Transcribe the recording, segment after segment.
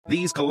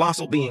These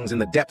colossal beings in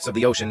the depths of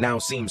the ocean now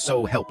seem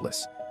so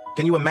helpless.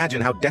 Can you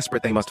imagine how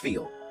desperate they must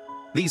feel?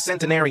 These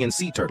centenarian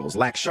sea turtles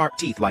lack sharp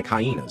teeth like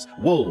hyenas,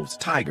 wolves,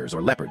 tigers,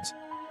 or leopards.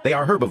 They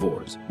are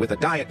herbivores, with a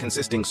diet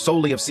consisting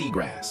solely of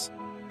seagrass.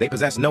 They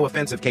possess no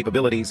offensive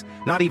capabilities,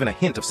 not even a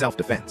hint of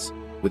self-defense.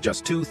 With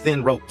just 2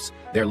 thin ropes,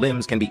 their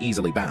limbs can be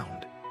easily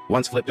bound.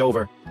 Once flipped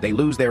over, they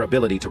lose their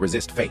ability to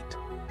resist fate.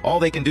 All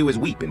they can do is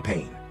weep in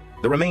pain.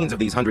 The remains of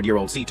these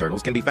 100-year-old sea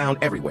turtles can be found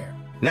everywhere.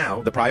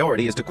 Now, the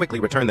priority is to quickly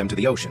return them to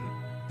the ocean.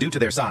 Due to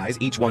their size,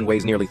 each one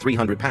weighs nearly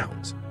 300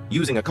 pounds.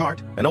 Using a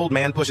cart, an old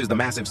man pushes the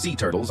massive sea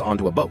turtles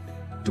onto a boat.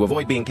 To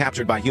avoid being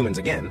captured by humans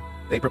again,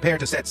 they prepare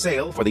to set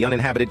sail for the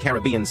uninhabited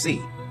Caribbean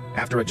Sea.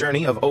 After a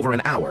journey of over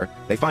an hour,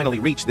 they finally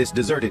reach this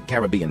deserted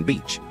Caribbean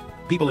beach.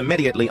 People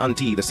immediately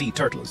untee the sea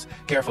turtles,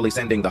 carefully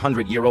sending the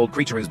 100-year-old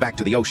creatures back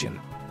to the ocean.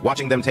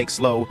 Watching them take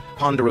slow,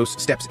 ponderous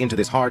steps into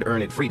this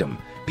hard-earned freedom,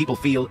 people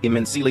feel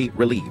immensely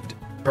relieved.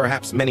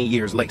 Perhaps many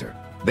years later,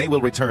 they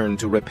will return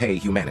to repay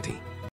humanity.